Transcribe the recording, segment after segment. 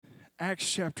Acts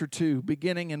chapter 2,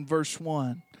 beginning in verse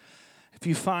 1. If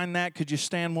you find that, could you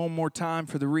stand one more time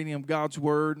for the reading of God's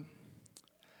Word?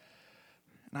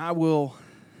 And I will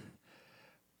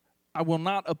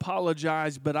not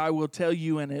apologize, but I will tell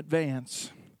you in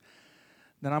advance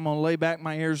that I'm going to lay back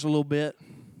my ears a little bit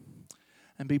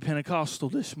and be Pentecostal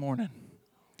this morning.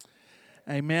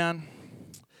 Amen.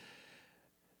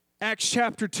 Acts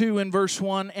chapter 2 and verse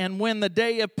 1, and when the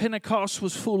day of Pentecost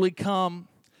was fully come,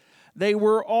 they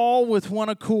were all with one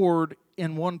accord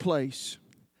in one place.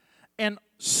 And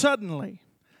suddenly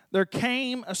there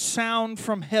came a sound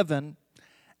from heaven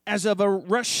as of a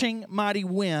rushing mighty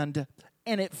wind,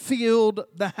 and it filled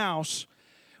the house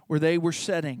where they were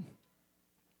sitting.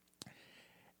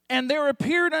 And there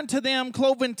appeared unto them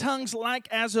cloven tongues like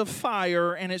as of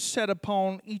fire, and it sat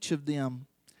upon each of them.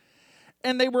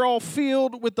 And they were all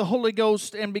filled with the Holy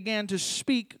Ghost and began to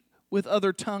speak with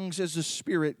other tongues as the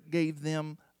Spirit gave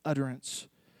them utterance.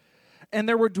 And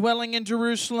there were dwelling in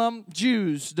Jerusalem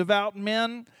Jews, devout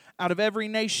men out of every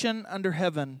nation under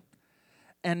heaven.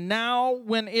 And now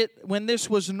when this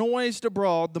was noised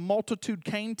abroad, the multitude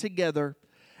came together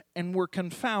and were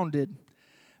confounded,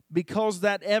 because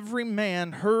that every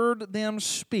man heard them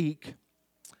speak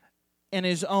in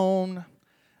his own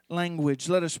language.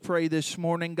 Let us pray this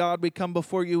morning. God, we come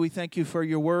before you. We thank you for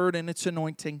your word and its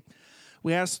anointing.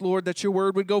 We ask, Lord, that your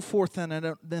word would go forth in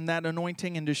that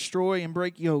anointing and destroy and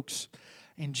break yokes.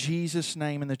 In Jesus'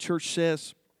 name. And the church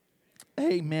says,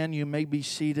 amen. You may be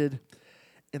seated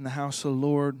in the house of the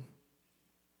Lord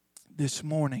this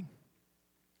morning.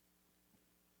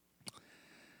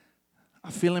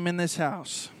 I feel him in this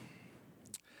house.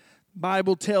 The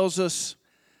Bible tells us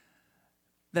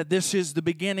that this is the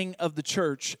beginning of the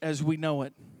church as we know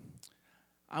it.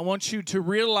 I want you to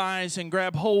realize and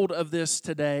grab hold of this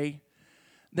today,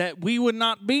 that we would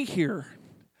not be here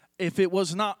if it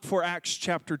was not for Acts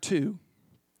chapter 2.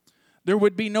 There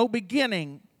would be no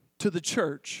beginning to the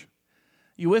church.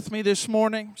 You with me this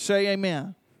morning? Say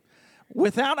amen.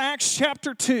 Without Acts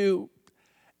chapter 2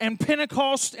 and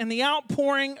Pentecost and the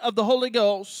outpouring of the Holy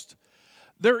Ghost,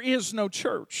 there is no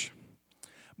church.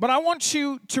 But I want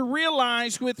you to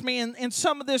realize with me, and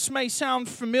some of this may sound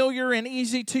familiar and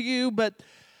easy to you, but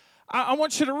I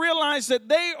want you to realize that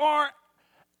they are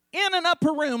in an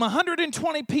upper room,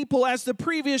 120 people, as the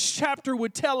previous chapter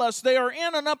would tell us. They are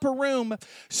in an upper room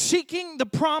seeking the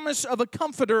promise of a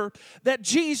comforter that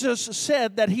Jesus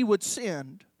said that he would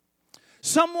send.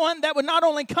 Someone that would not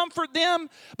only comfort them,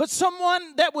 but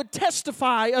someone that would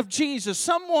testify of Jesus.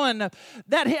 Someone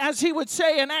that, as he would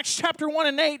say in Acts chapter 1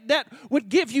 and 8, that would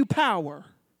give you power.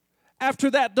 After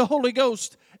that, the Holy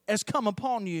Ghost has come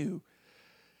upon you.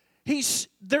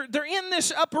 They're in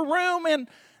this upper room, and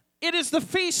it is the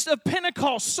Feast of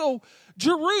Pentecost. So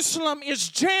Jerusalem is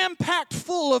jam-packed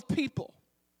full of people.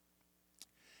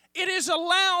 It is a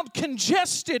loud,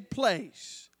 congested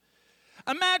place.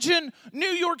 Imagine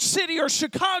New York City or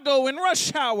Chicago in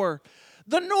rush hour.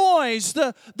 The noise,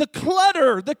 the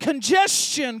clutter, the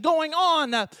congestion going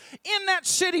on in that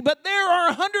city. But there are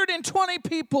 120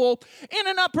 people in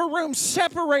an upper room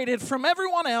separated from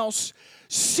everyone else,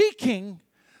 seeking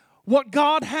what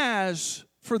God has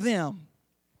for them.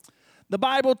 The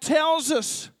Bible tells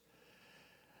us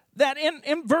that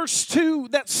in verse 2,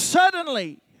 that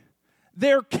suddenly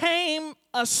there came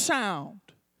a sound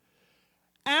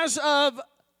as of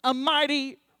a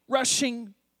mighty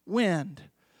rushing wind.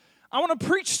 I want to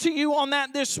preach to you on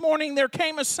that this morning. There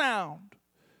came a sound.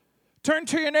 Turn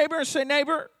to your neighbor and say,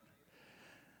 neighbor,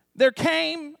 there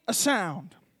came a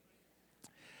sound.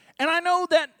 And I know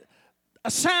that a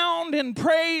sound and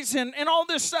praise and all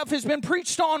this stuff has been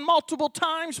preached on multiple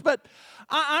times, but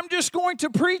I'm just going to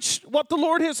preach what the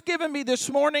Lord has given me this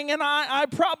morning, and I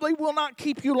probably will not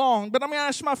keep you long, but I'm going to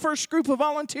ask my first group of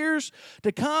volunteers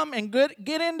to come and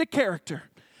get into character.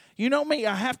 You know me,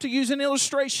 I have to use an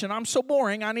illustration. I'm so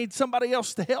boring, I need somebody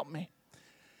else to help me.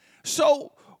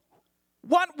 So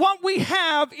what we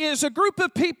have is a group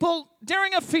of people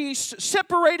during a feast,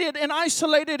 separated and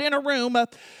isolated in a room,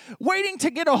 waiting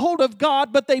to get a hold of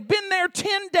God, but they've been there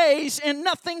 10 days and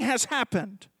nothing has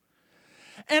happened.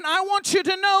 And I want you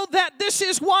to know that this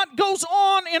is what goes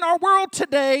on in our world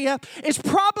today. It's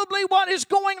probably what is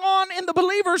going on in the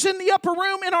believers in the upper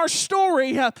room in our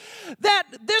story. That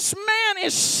this man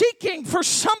is seeking for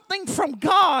something from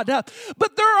God,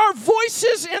 but there are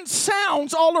voices and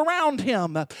sounds all around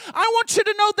him. I want you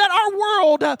to know that our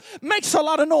world makes a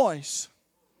lot of noise.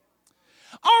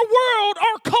 Our world,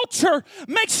 our culture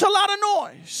makes a lot of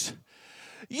noise.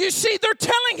 You see, they're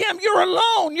telling him, you're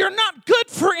alone. You're not good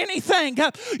for anything.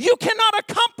 You cannot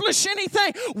accomplish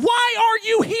anything. Why are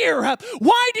you here?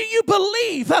 Why do you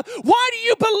believe? Why do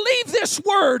you believe this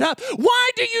word? Why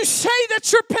do you say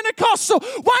that you're Pentecostal?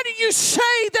 Why do you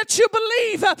say that you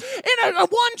believe in a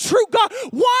one true God?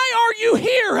 Why are you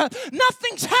here?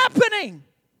 Nothing's happening.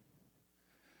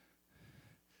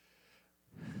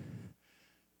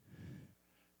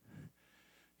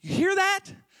 You hear that?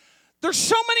 There's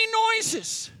so many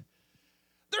noises.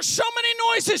 There's so many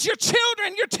noises. Your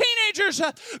children, your teenagers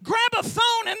grab a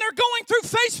phone and they're going through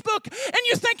Facebook and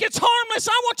you think it's harmless.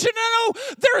 I want you to know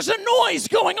there's a noise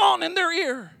going on in their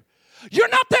ear. You're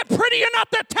not that pretty. You're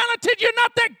not that talented. You're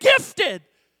not that gifted.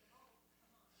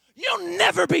 You'll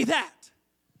never be that.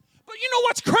 But you know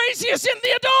what's crazy is in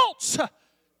the adults.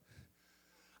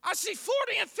 I see 40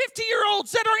 and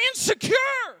 50-year-olds that are insecure.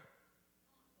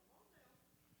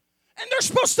 And they're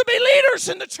supposed to be leaders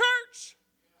in the church.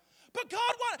 But God,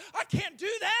 I can't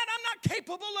do that. I'm not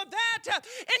capable of that.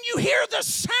 And you hear the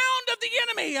sound of the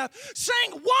enemy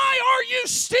saying, why are you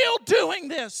still doing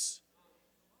this?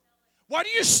 Why do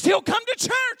you still come to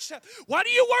church? Why do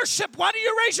you worship? Why do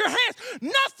you raise your hands?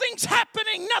 Nothing's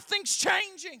happening. Nothing's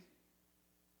changing.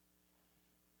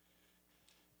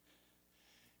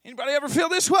 Anybody ever feel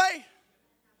this way?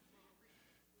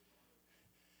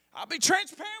 I'll be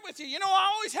transparent with you. You know,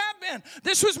 I always have been.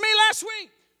 This was me last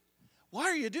week. Why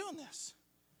are you doing this?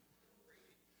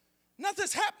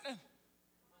 Nothing's happening.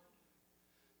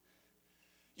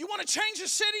 You want to change the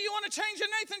city? You want to change the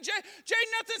Nathan J?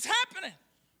 Nothing's happening.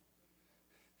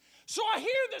 So I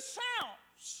hear the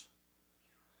sounds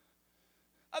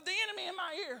of the enemy in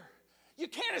my ear. You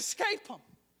can't escape them.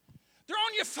 They're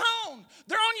on your phone.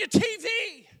 They're on your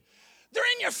TV. They're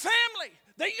in your family.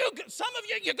 Some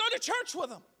of you go to church with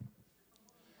them.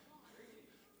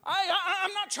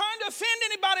 I'm not trying to offend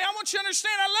anybody. I want you to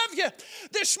understand I love you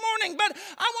this morning, but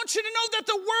I want you to know that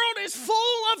the world is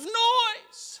full of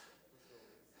noise.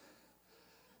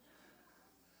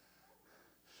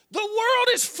 The world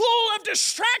is full of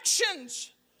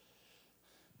distractions.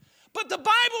 But the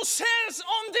Bible says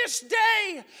on this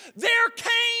day, there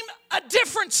came a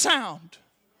different sound.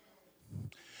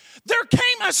 There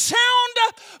came a sound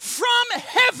from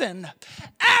heaven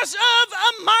as of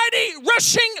a mighty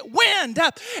rushing wind,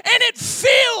 and it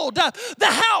filled the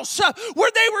house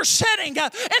where they were sitting,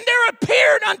 and there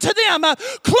appeared unto them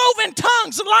cloven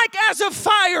tongues like as of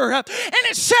fire, and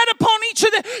it sat upon each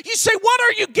of them. You say, what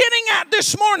are you getting at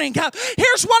this morning?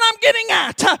 Here's what I'm getting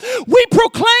at. We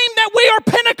proclaim that we are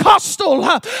Pentecostal.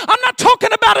 I'm not talking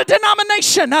about a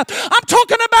denomination. I'm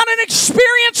talking about an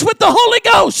experience with the Holy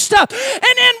Ghost, and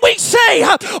then we say,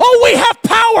 oh, we have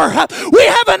power, we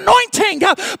have anointing,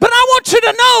 but I want you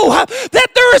to know that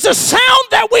there is a sound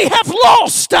that we have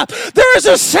lost. There is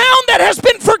a sound that has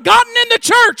been forgotten in the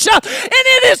church, and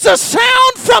it is a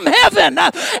sound from heaven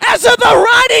as of a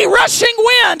mighty rushing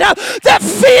wind that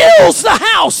fills the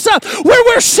house where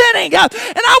we're sitting. And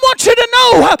I want you to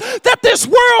know that this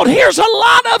world hears a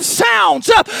lot of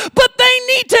sounds, but they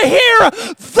need to hear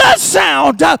the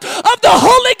sound of the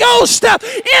Holy Ghost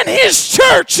in His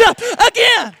church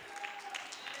again.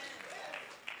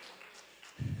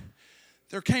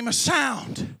 There came a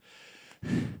sound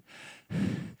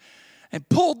and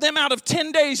pulled them out of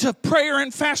 10 days of prayer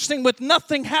and fasting with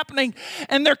nothing happening.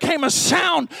 And there came a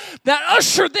sound that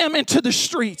ushered them into the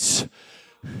streets.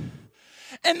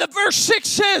 And the verse 6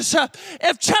 says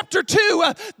of chapter 2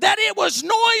 that it was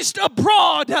noised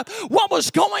abroad what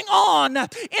was going on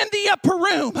in the upper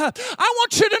room. I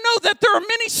want you to know that there are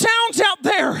many sounds out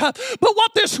there, but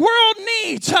what this world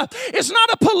needs is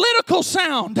not a political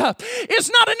sound.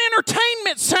 It's not an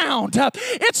entertainment sound.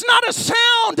 It's not a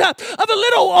sound of a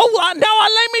little, now I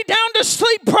lay me down to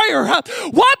sleep prayer.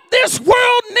 What this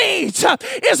world needs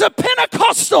is a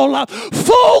Pentecostal,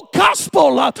 full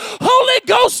gospel, Holy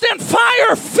Ghost and fire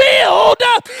filled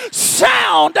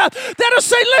sound that'll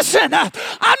say, listen,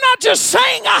 I'm not just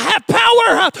saying I have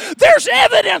power, there's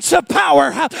evidence of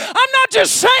power. I'm not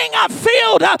just saying I'm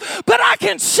filled, but I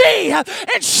can see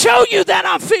and show you that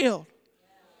I'm filled.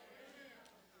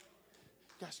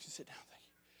 You guys can sit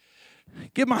down.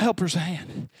 Give my helpers a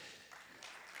hand.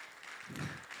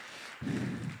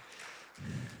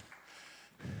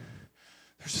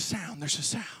 There's a sound, there's a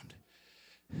sound.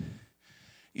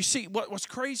 You see, what's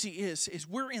crazy is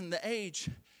we're in the age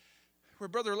where,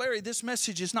 Brother Larry, this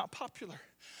message is not popular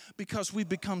because we've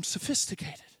become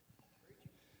sophisticated.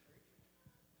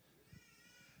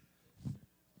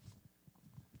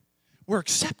 We're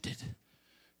accepted.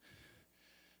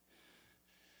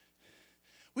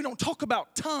 We don't talk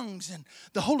about tongues and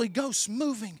the Holy Ghost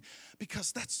moving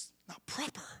because that's not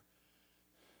proper.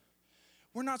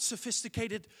 We're not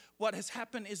sophisticated. What has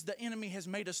happened is the enemy has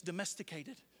made us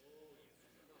domesticated.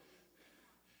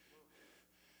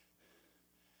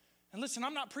 And listen,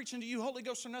 I'm not preaching to you Holy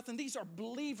Ghost or nothing. These are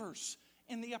believers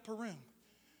in the upper room.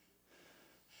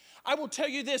 I will tell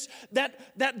you this, that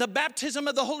the baptism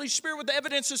of the Holy Spirit with the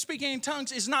evidence of speaking in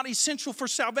tongues is not essential for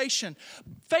salvation.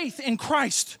 Faith in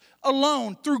Christ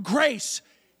alone through grace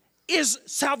is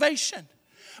salvation.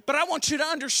 But I want you to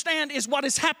understand is what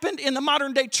has happened in the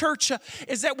modern day church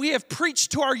is that we have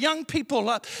preached to our young people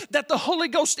that the Holy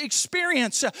Ghost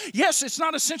experience, yes, it's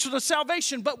not essential to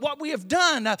salvation, but what we have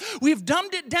done, we've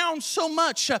dumbed it down so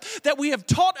much that we have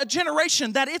taught a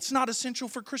generation that it's not essential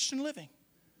for Christian living.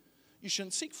 You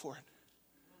shouldn't seek for it.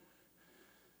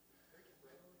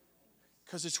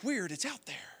 Because it's weird, it's out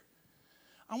there.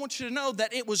 I want you to know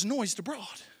that it was noised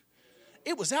abroad.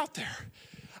 It was out there.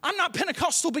 I'm not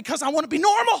Pentecostal because I want to be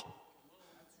normal.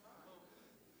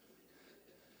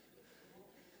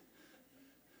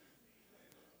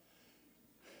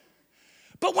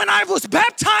 But when I was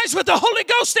baptized with the Holy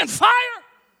Ghost and fire,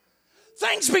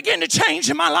 things began to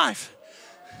change in my life.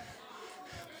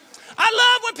 I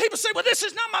love when people say, well, this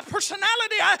is not my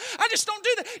personality. I just don't do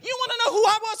that. You want to know who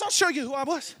I was? I'll show you who I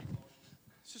was.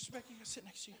 Sister Becky, I sit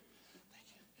next to you. Thank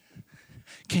you.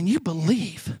 Can you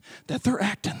believe that they're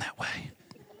acting that way?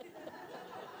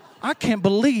 I can't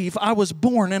believe I was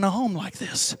born in a home like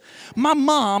this. My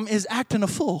mom is acting a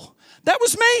fool. That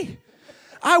was me.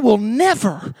 I will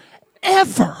never,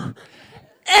 ever,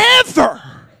 ever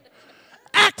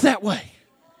act that way.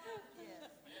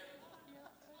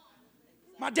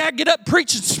 My dad get up,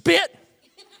 preach, and spit.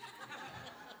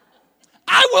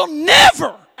 I will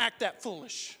never act that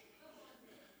foolish.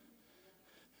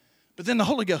 But then the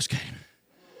Holy Ghost came.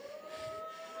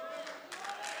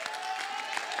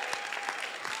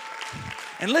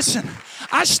 And listen,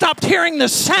 I stopped hearing the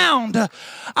sound.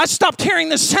 I stopped hearing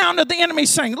the sound of the enemy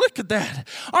saying, look at that.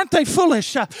 Aren't they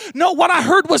foolish? No, what I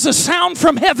heard was a sound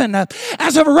from heaven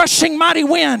as of a rushing mighty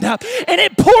wind. And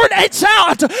it poured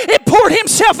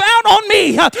himself out on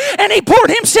me. And he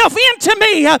poured himself into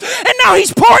me. And now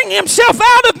he's pouring himself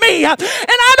out of me. And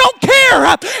I don't care.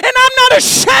 And I'm not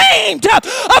ashamed of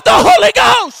the Holy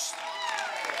Ghost.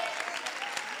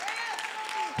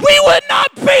 We would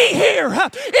not be here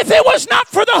if it was not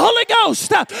for the Holy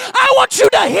Ghost. I want you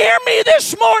to hear me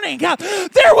this morning.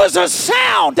 There was a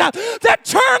sound that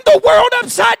turned the world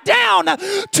upside down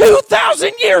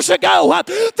 2,000 years ago.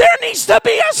 There needs to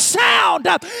be a sound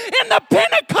in the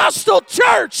Pentecostal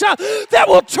church that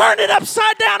will turn it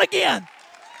upside down again.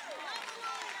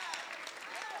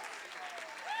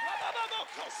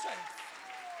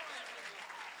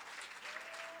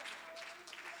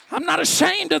 I'm not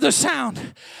ashamed of the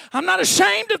sound. I'm not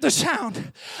ashamed of the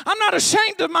sound. I'm not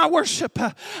ashamed of my worship.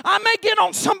 I may get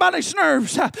on somebody's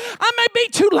nerves. I may be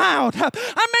too loud.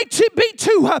 I may be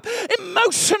too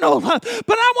emotional. But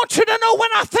I want you to know when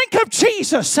I think of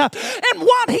Jesus and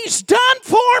what he's done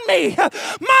for me,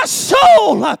 my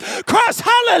soul cries,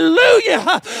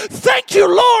 hallelujah. Thank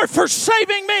you, Lord, for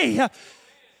saving me.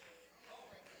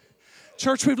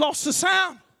 Church, we've lost the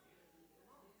sound.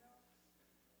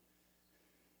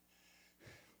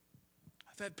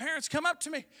 I've had parents come up to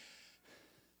me,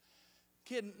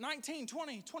 kid 19,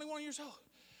 20, 21 years old.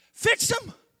 Fix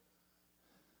them.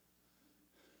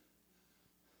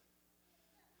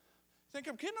 Think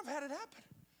I'm kidding? I've had it happen.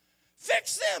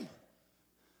 Fix them.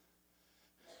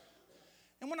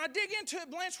 And when I dig into it,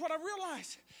 Blanche, what I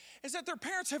realize is that their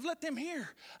parents have let them hear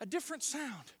a different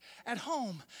sound at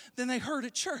home than they heard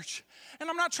at church. And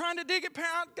I'm not trying to dig it.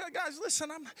 Guys,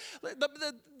 listen,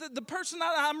 the person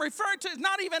that I'm referring to is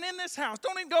not even in this house.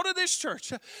 Don't even go to this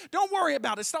church. Don't worry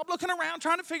about it. Stop looking around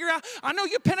trying to figure out. I know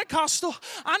you're Pentecostal.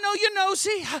 I know you're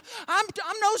nosy. I'm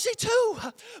nosy too.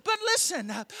 But listen,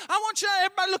 I want you,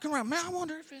 everybody looking around. Man, I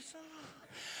wonder if it's...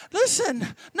 Listen,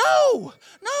 no,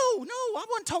 I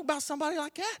wouldn't talk about somebody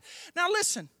like that. Now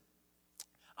listen,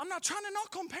 I'm not trying to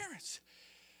knock on parents.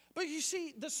 But you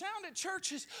see, the sound at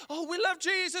church is, oh, we love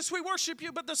Jesus, we worship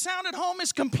you. But the sound at home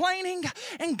is complaining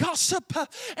and gossip.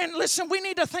 And listen, we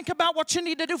need to think about what you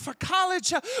need to do for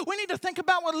college. We need to think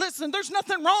about what, listen, there's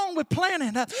nothing wrong with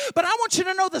planning. But I want you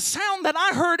to know the sound that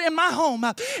I heard in my home.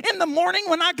 In the morning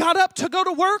when I got up to go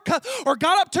to work or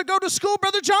got up to go to school,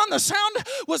 Brother John, the sound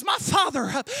was my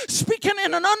father speaking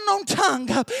in an unknown tongue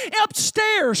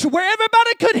upstairs where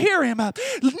everybody could hear him.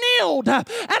 Kneeled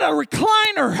at a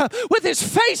recliner with his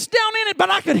face place down in it, but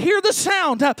I could hear the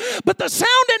sound. But the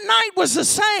sound at night was the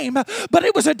same, but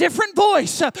it was a different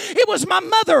voice. It was my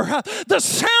mother. The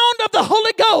sound of the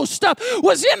Holy Ghost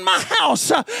was in my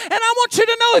house. And I want you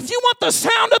to know, if you want the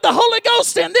sound of the Holy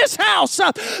Ghost in this house,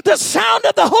 the sound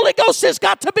of the Holy Ghost has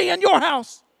got to be in your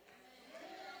house.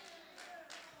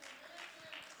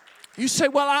 You say,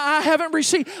 well, I haven't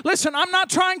received. Listen, I'm not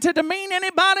trying to demean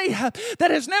anybody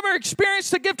that has never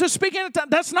experienced the gift of speaking.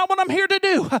 That's not what I'm here to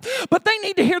do. But they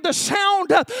need to hear the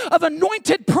sound of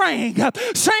anointed praying,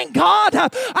 saying, God,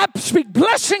 I speak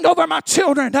blessing over my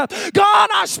children. God,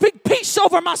 I speak peace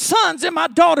over my sons and my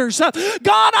daughters. God,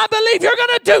 I believe you're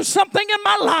going to do something in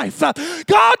my life.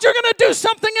 God, you're going to do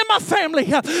something in my family.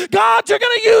 God, you're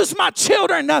going to use my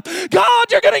children.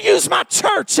 God, you're going to use my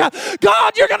church.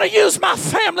 God, you're going to use my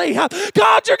family.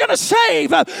 God, you're going to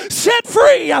save, set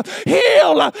free,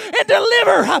 heal, and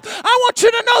deliver. I want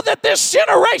you to know that this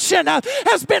generation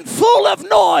has been full of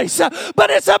noise, but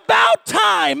it's about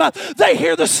time they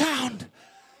hear the sound.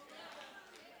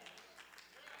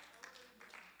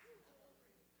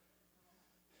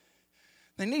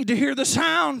 They need to hear the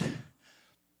sound.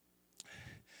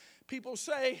 People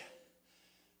say,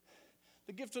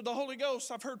 the gift of the Holy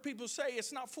Ghost, I've heard people say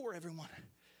it's not for everyone.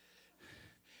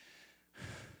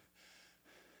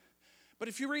 But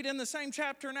if you read in the same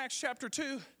chapter in Acts chapter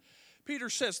 2, Peter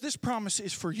says, this promise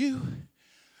is for you,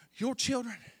 your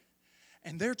children,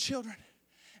 and their children,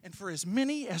 and for as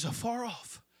many as are far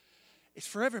off. It's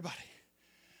for everybody.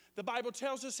 The Bible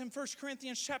tells us in 1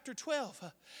 Corinthians chapter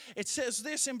 12, it says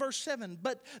this in verse 7,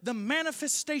 but the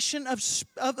manifestation of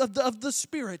the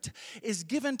Spirit is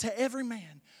given to every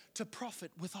man to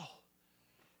profit withal.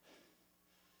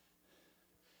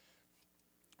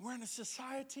 We're in a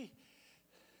society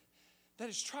that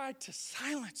has tried to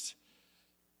silence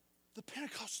the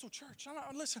Pentecostal church.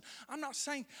 I'm not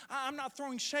saying, I'm not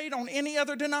throwing shade on any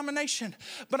other denomination,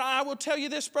 but I will tell you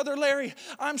this, Brother Larry,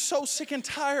 I'm so sick and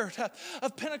tired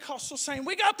of Pentecostal saying,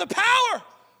 we got the power,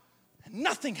 and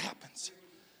nothing happens.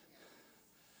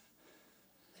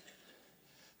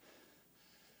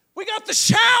 We got the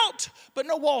shout, but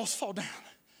no walls fall down.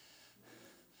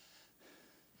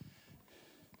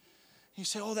 You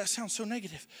say, oh, that sounds so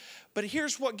negative. But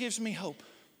here's what gives me hope.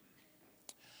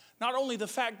 Not only the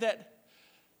fact that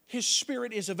His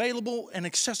Spirit is available and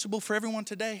accessible for everyone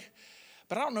today,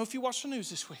 but I don't know if you watched the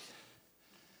news this week.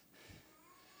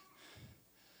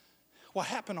 What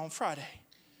happened on Friday?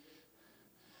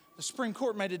 The Supreme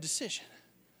Court made a decision.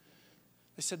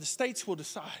 They said the states will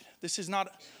decide. This is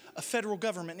not a federal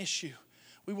government issue.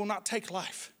 We will not take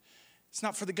life. It's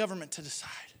not for the government to decide.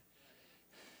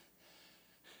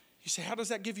 You say, how does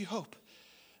that give you hope?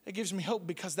 It gives me hope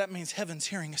because that means heaven's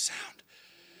hearing a sound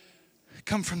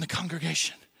come from the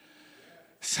congregation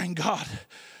saying, God,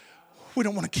 we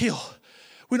don't want to kill.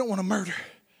 We don't want to murder.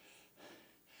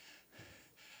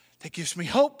 That gives me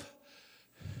hope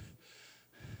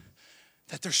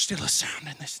that there's still a sound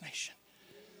in this nation.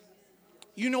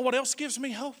 You know what else gives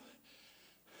me hope?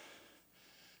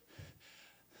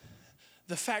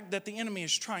 The fact that the enemy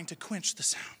is trying to quench the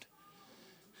sound.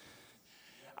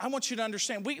 I want you to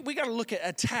understand, we got to look at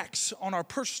attacks on our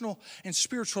personal and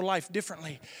spiritual life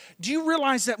differently. Do you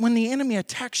realize that when the enemy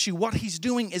attacks you, what he's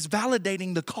doing is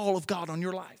validating the call of God on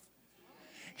your life?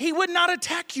 He would not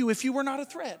attack you if you were not a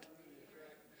threat.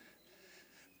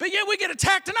 But yet we get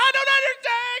attacked and I don't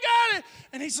understand.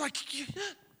 And he's like,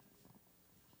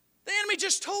 the enemy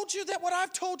just told you that what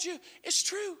I've told you is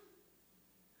true.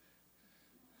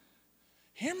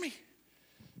 Hear me.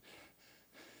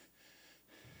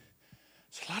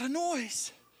 It's a lot of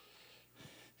noise.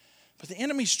 But the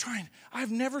enemy's trying.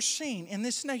 I've never seen in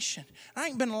this nation, I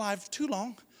ain't been alive too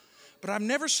long, but I've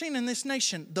never seen in this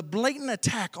nation the blatant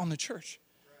attack on the church.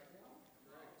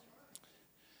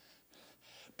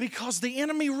 Because the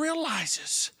enemy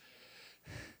realizes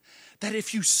that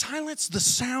if you silence the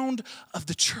sound of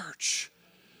the church,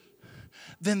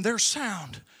 then their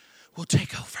sound will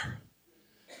take over.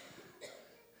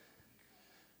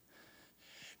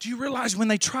 Do you realize when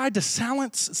they tried to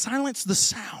silence the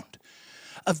sound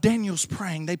of Daniel's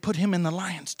praying, they put him in the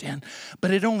lion's den,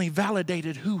 but it only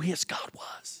validated who his God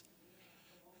was.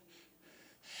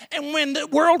 And when the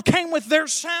world came with their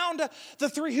sound, the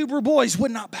three Hebrew boys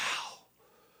would not bow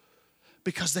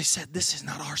because they said, this is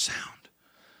not our sound.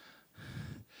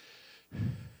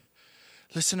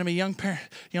 Listen to me, young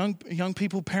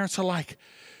people, parents alike.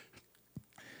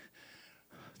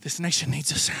 This nation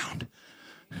needs a sound.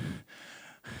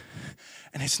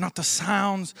 And it's not the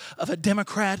sounds of a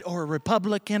Democrat or a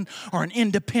Republican or an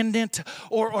independent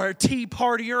or a Tea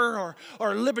Partier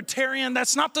or a libertarian.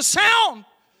 That's not the sound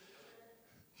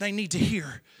they need to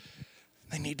hear.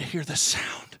 They need to hear the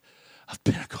sound of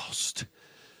Pentecost.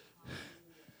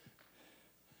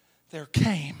 There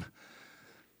came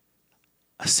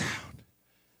a sound.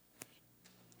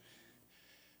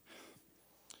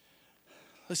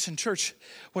 Listen, church,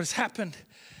 what has happened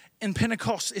in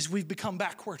Pentecost is we've become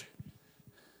backward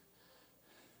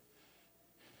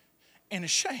and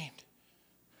ashamed.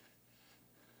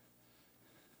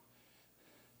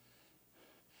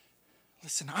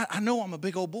 Listen, I know I'm a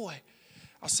big old boy.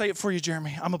 I'll say it for you,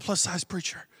 Jeremy. I'm a plus-size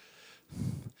preacher.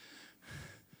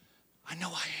 I know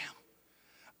I am.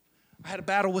 I had a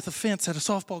battle with a fence at a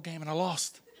softball game, and I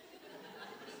lost.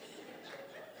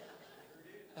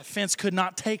 That fence could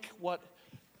not take what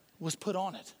was put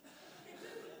on it.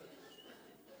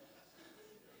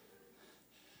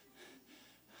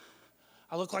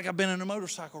 I look like I've been in a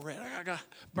motorcycle wreck. I got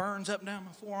burns up and down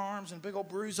my forearms and a big old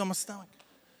bruise on my stomach.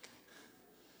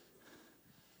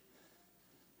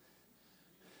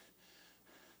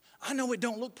 I know it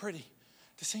don't look pretty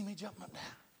to see me jumping up and down.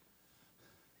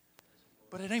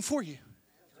 But it ain't for you.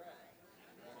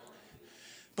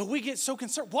 But we get so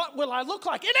concerned. What will I look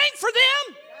like? It ain't for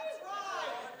them.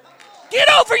 Get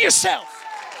over yourself.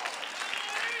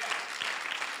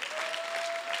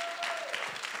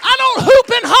 I don't hoop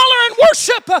and holler and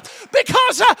worship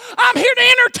because I'm here to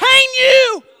entertain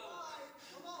you.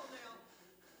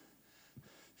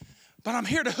 But I'm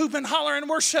here to hoop and holler and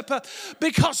worship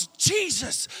because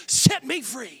Jesus set me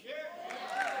free.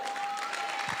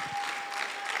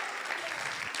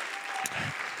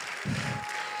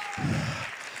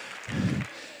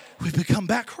 We've become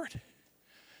backward.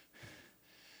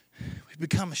 We've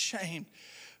become ashamed.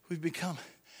 We've become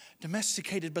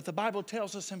domesticated. But the Bible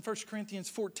tells us in 1 Corinthians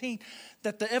 14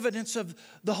 that the evidence of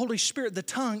the Holy Spirit, the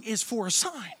tongue, is for a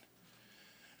sign.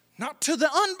 Not to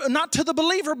the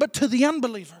believer, but to the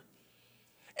unbeliever.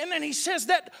 And then he says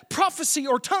that prophecy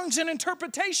or tongues and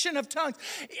interpretation of tongues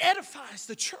edifies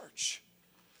the church.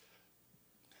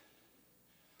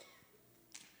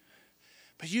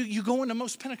 But you go into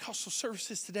most Pentecostal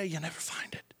services today, you never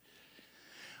find it.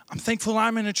 I'm thankful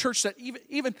I'm in a church that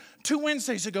even 2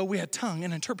 Wednesdays ago we had tongue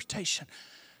and interpretation.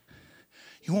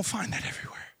 You won't find that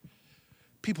everywhere.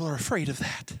 People are afraid of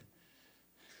that.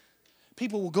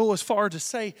 People will go as far to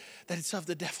say that it's of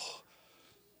the devil.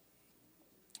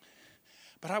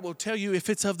 But I will tell you, if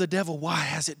it's of the devil, why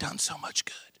has it done so much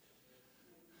good?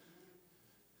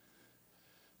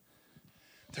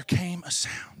 There came a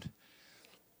sound.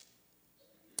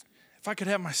 If I could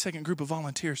have my second group of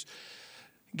volunteers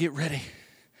get ready.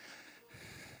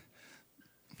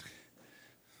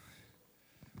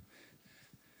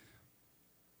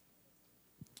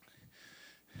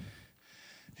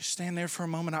 Just stand there for a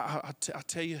moment. I'll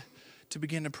tell you to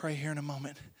begin to pray here in a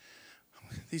moment.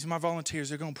 These are my volunteers.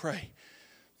 They're going to pray.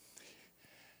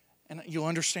 And you'll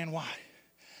understand why.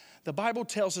 The Bible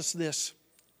tells us this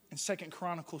in 2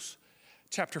 Chronicles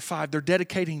chapter 5. They're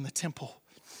dedicating the temple.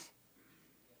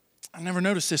 I never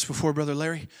noticed this before, Brother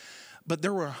Larry. But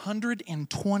there were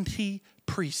 120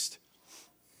 priests.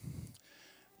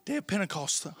 Day of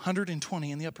Pentecost,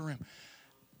 120 in the upper room.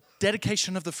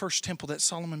 Dedication of the first temple that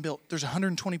Solomon built. There's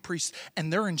 120 priests,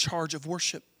 and they're in charge of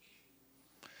worship.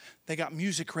 They got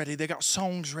music ready. They got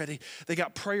songs ready. They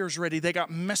got prayers ready. They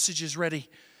got messages ready.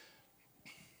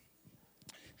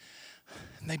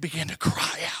 And they began to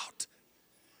cry out.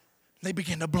 They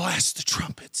began to blast the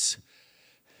trumpets.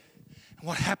 And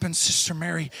what happens, Sister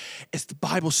Mary, is the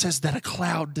Bible says that a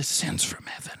cloud descends from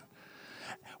heaven.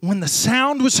 When the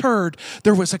sound was heard,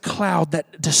 there was a cloud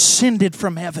that descended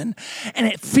from heaven, and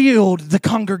it filled the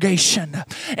congregation,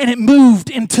 and it moved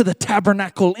into the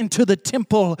tabernacle, into the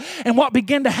temple. And what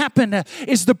began to happen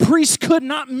is the priest could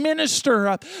not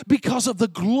minister because of the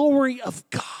glory of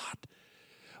God,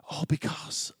 all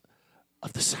because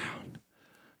of the sound.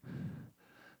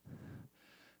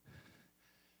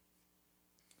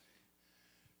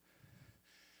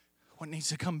 What needs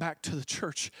to come back to the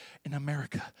church in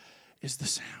America is the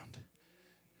sound.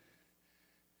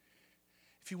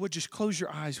 If you would just close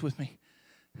your eyes with me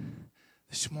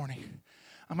this morning.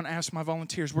 I'm going to ask my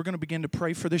volunteers. We're going to begin to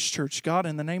pray for this church. God,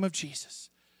 in the name of Jesus.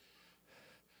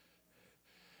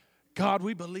 God,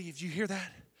 we believe. Do you hear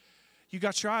that? You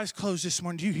got your eyes closed this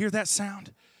morning. Do you hear that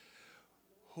sound?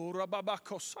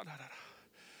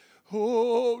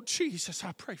 Oh, Jesus,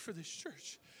 I pray for this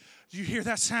church. Do you hear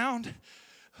that sound?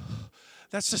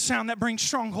 That's the sound that brings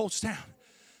strongholds down.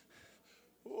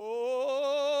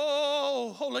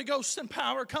 Oh, Holy Ghost and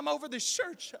power, come over this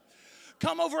church.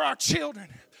 Come over our children.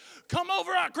 Come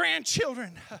over our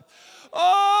grandchildren.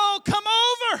 Oh, come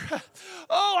over.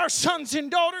 Oh, our sons and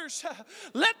daughters.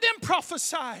 Let them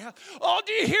prophesy. Oh,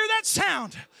 do you hear that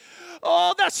sound?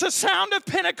 Oh, that's the sound of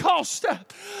Pentecost.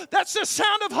 That's the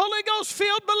sound of Holy Ghost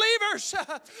filled believers.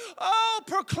 Oh,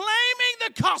 proclaiming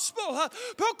the gospel,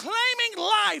 proclaiming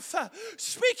life,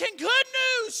 speaking good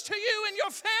news to you and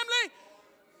your family.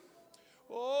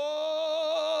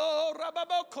 Oh,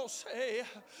 Rababokose.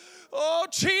 Oh,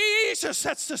 Jesus,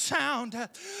 that's the sound.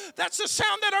 That's the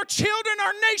sound that our children,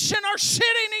 our nation, our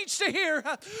city needs to hear.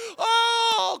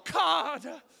 Oh,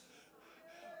 God.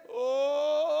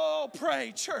 Oh,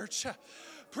 pray, church.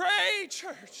 Pray,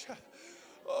 church.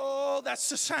 Oh, that's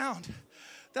the sound.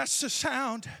 That's the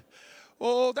sound.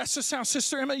 Oh, that's the sound.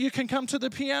 Sister Emma, you can come to the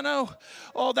piano.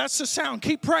 Oh, that's the sound.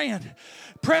 Keep praying.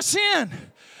 Press in.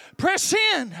 Press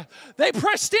in. They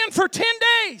pressed in for 10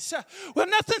 days. Well,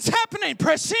 nothing's happening.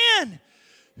 Press in.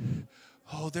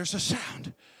 Oh, there's a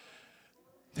sound.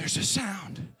 There's a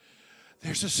sound.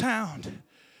 There's a sound.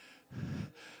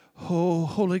 Oh,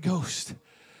 Holy Ghost.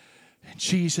 In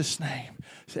Jesus' name.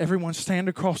 Everyone stand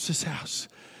across this house.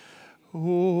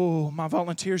 Oh, my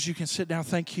volunteers, you can sit down.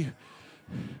 Thank you.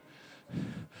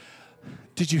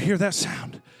 Did you hear that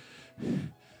sound?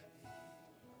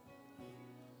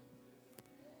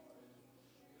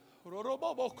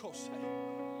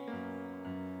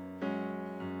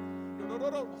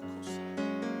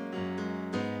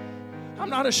 I'm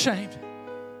not ashamed.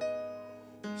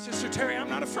 Sister Terry, I'm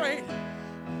not afraid.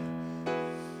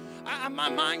 My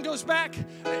mind goes back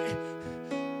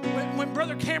when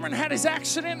Brother Cameron had his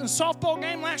accident in the softball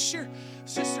game last year.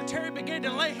 Sister Terry began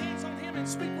to lay hands on him and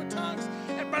speak with tongues.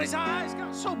 Everybody's eyes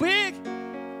got so big.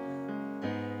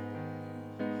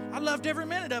 I loved every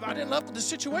minute of it. I didn't love the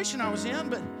situation I was in,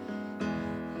 but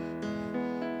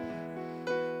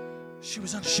she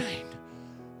was unashamed.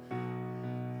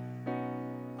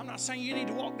 I'm not saying you need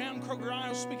to walk down Kroger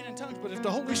aisle speaking in tongues, but if the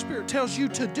Holy Spirit tells you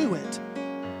to do it,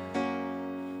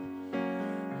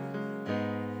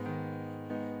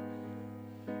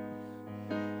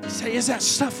 you say, is that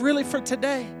stuff really for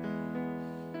today?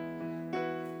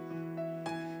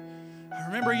 I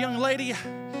remember a young lady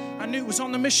I knew was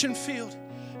on the mission field.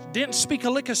 Didn't speak a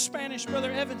lick of Spanish,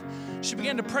 Brother Evan. She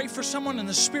began to pray for someone, and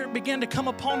the Spirit began to come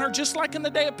upon her, just like in the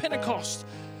day of Pentecost.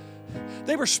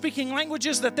 They were speaking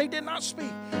languages that they did not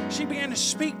speak. She began to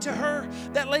speak to her.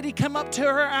 That lady came up to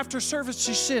her after service.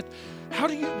 She said,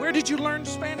 where did you learn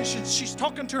Spanish? And she's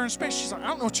talking to her in Spanish. She's like, I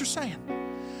don't know what you're saying.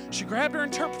 She grabbed her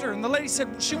interpreter, and the lady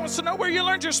said, she wants to know where you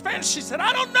learned your Spanish. She said,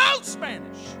 I don't know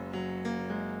Spanish.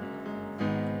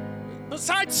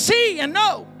 Besides see and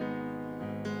know.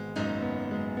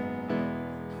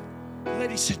 The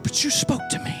lady said, but you spoke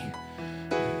to me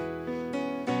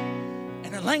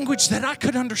in a language that I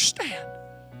could understand.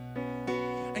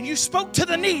 And you spoke to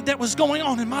the need that was going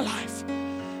on in my life.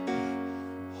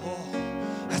 Oh,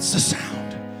 that's the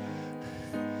sound.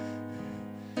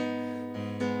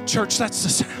 Church, that's the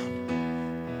sound.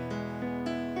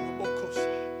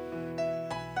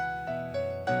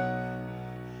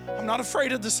 I'm not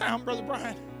afraid of the sound, Brother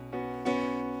Brian.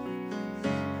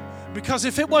 Because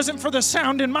if it wasn't for the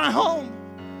sound in my home,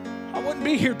 I wouldn't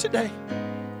be here today.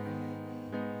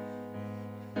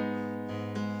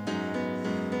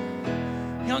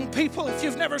 Young people, if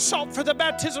you've never sought for the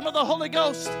baptism of the Holy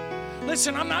Ghost,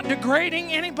 listen, I'm not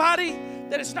degrading anybody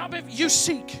that it's not been. You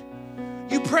seek.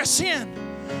 You press in.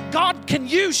 God can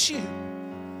use you.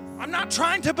 I'm not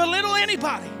trying to belittle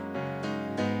anybody.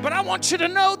 But I want you to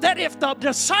know that if the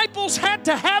disciples had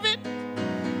to have it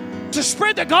to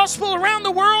spread the gospel around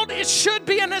the world, it should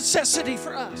be a necessity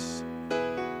for us.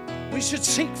 We should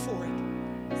seek for it.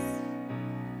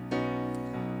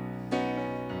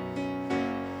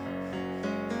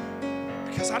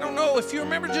 Because I don't know if you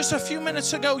remember just a few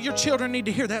minutes ago, your children need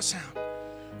to hear that sound.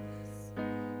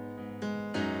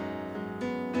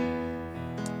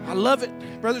 I love it.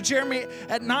 Brother Jeremy,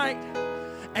 at night,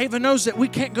 Ava knows that we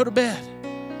can't go to bed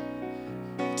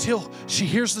until she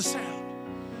hears the sound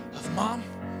of Mom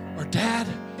or Dad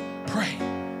pray.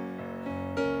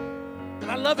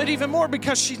 And I love it even more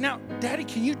because she's now, Daddy,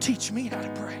 can you teach me how to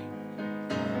pray?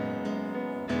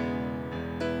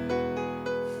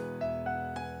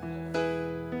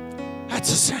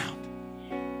 That's a sound.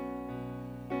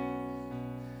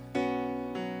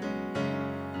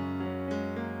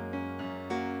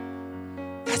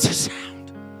 That's a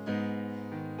sound.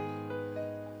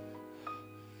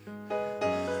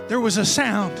 There was a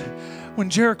sound when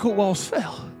Jericho walls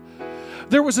fell.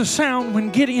 There was a sound when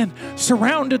Gideon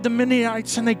surrounded the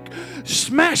Midianites and they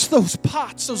smashed those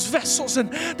pots, those vessels,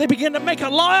 and they began to make a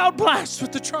loud blast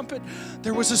with the trumpet.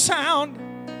 There was a sound.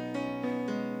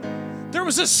 There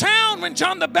was a sound when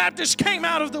John the Baptist came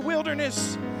out of the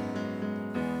wilderness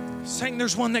saying,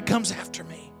 there's one that comes after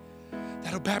me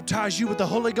that'll baptize you with the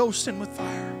Holy Ghost and with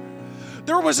fire.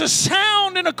 There was a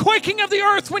sound and a quaking of the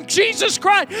earth when Jesus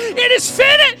cried, "It is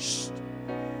finished."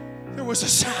 There was a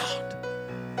sound.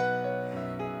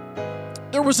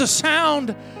 There was a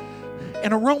sound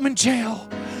in a Roman jail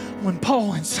when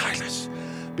Paul and Silas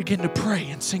began to pray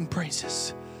and sing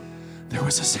praises. There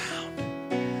was a sound.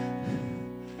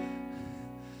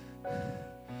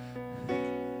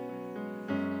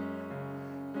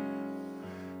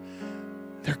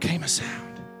 There came a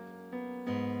sound.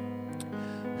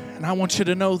 And I want you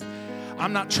to know,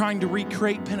 I'm not trying to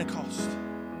recreate Pentecost.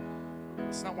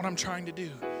 It's not what I'm trying to do.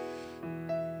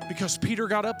 Because Peter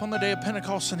got up on the day of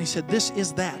Pentecost and he said, "This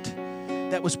is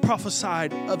that was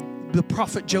prophesied of the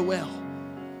prophet Joel.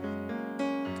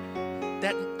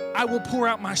 That I will pour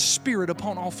out my Spirit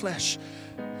upon all flesh."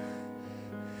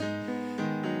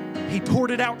 He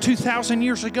poured it out 2,000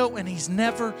 years ago, and He's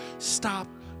never stopped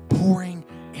pouring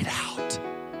it out.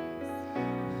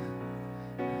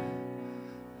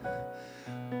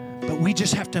 But we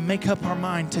just have to make up our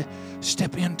mind to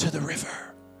step into the river.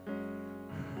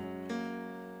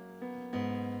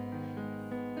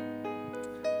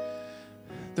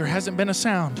 There hasn't been a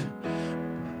sound,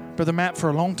 Brother Matt, for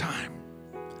a long time.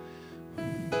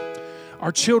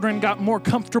 Our children got more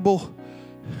comfortable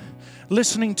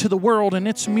listening to the world and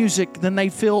its music than they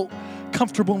feel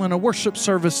comfortable in a worship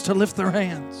service to lift their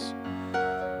hands.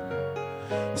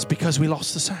 It's because we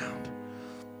lost the sound.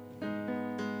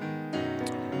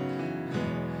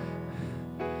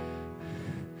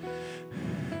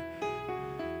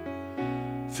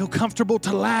 Feel comfortable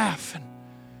to laugh and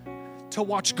to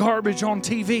watch garbage on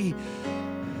TV.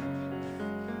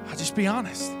 I'll just be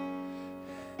honest.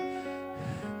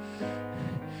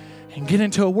 And get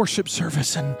into a worship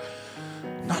service and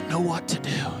not know what to do.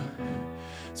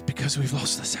 It's because we've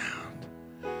lost the sound.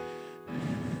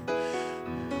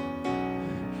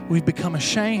 We've become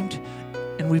ashamed,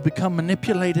 and we've become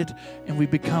manipulated, and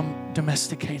we've become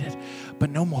domesticated. But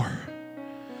no more.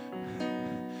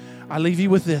 I leave you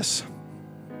with this.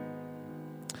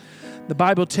 The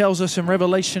Bible tells us in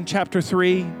Revelation chapter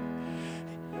 3,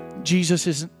 Jesus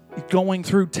is going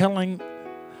through telling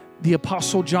the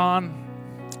Apostle John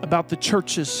about the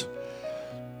churches.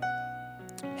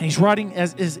 And he's writing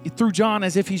through John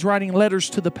as if he's writing letters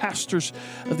to the pastors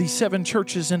of these 7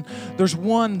 churches. And there's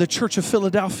one, the Church of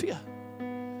Philadelphia.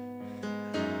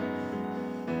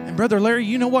 And Brother Larry,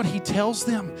 you know what he tells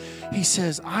them? He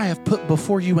says, "I have put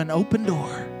before you an open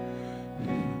door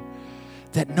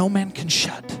that no man can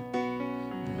shut."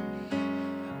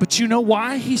 But you know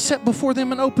why he set before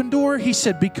them an open door? He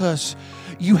said, "Because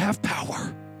you have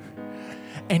power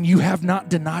and you have not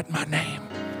denied my name."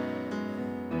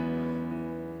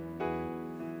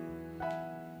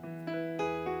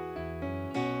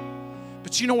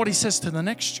 But you know what he says to the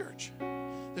next church?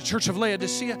 The church of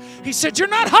Laodicea. He said, "You're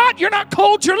not hot, you're not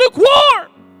cold, you're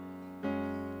lukewarm."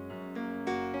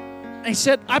 And he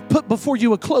said, "I put before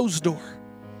you a closed door."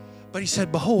 But he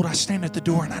said, "Behold, I stand at the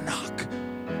door and I knock."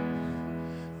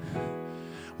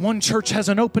 One church has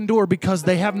an open door because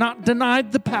they have not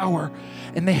denied the power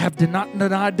and they have not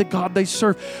denied the God they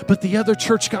serve. But the other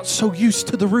church got so used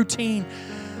to the routine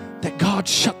that God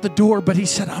shut the door, but He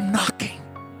said, "I'm knocking."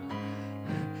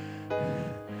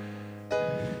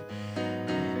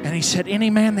 And He said,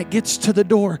 "Any man that gets to the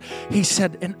door," He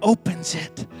said, "and opens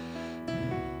it,"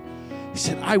 He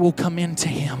said, "I will come into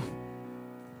him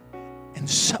and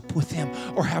sup with him,"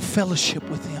 or have fellowship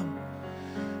with him.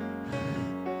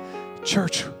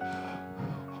 Church,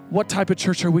 what type of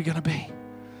church are we going to be?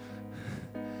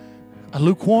 A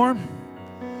lukewarm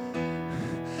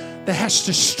that has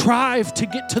to strive to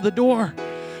get to the door?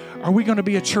 Are we going to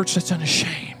be a church that's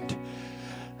unashamed,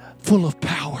 full of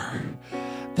power,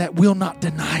 that will not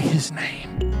deny His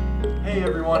name? Hey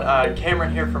everyone,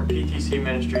 Cameron here from PTC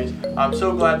Ministries. I'm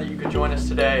so glad that you could join us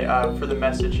today for the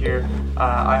message here.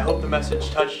 I hope the message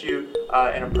touched you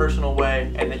in a personal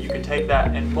way, and that you can take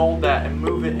that and mold that and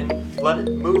move it and let it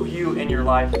move you in your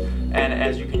life. And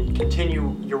as you can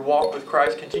continue your walk with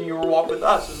Christ, continue your walk with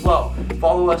us as well.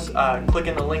 Follow us, click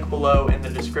in the link below in the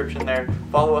description there.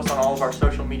 Follow us on all of our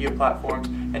social media platforms.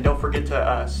 And don't forget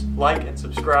to like and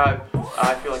subscribe.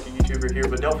 I feel like a YouTuber here,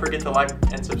 but don't forget to like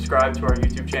and subscribe to our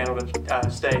YouTube channel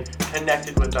to stay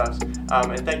connected with us.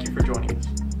 And thank you for joining us.